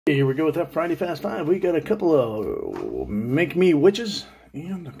Here we go with that Friday Fast Five. We got a couple of Make Me Witches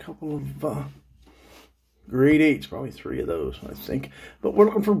and a couple of grade 8s, probably 3 of those, I think. But we're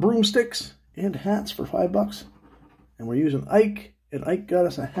looking for broomsticks and hats for $5. And we're using Ike, and Ike got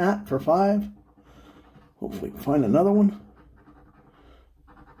us a hat for $5. Hopefully we can find another one.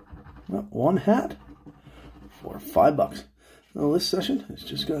 Well, one hat for $5. Well, this session has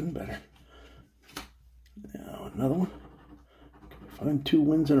just gotten better. Now another one. Find 2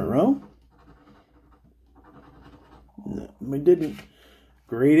 wins in a row. No, we didn't.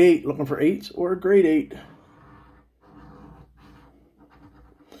 Grade 8, looking for 8s or a grade 8.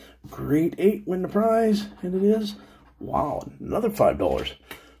 Grade 8 win the prize, and it is, wow, another $5.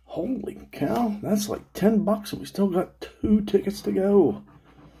 Holy cow, that's like $10, and we still got 2 tickets to go.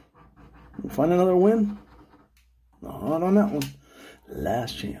 Find another win? Not on that one.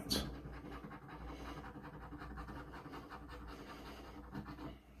 Last chance.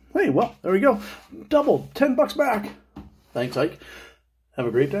 Hey, well, there we go. Doubled, $10 back. Thanks, Ike. Have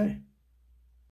a great day.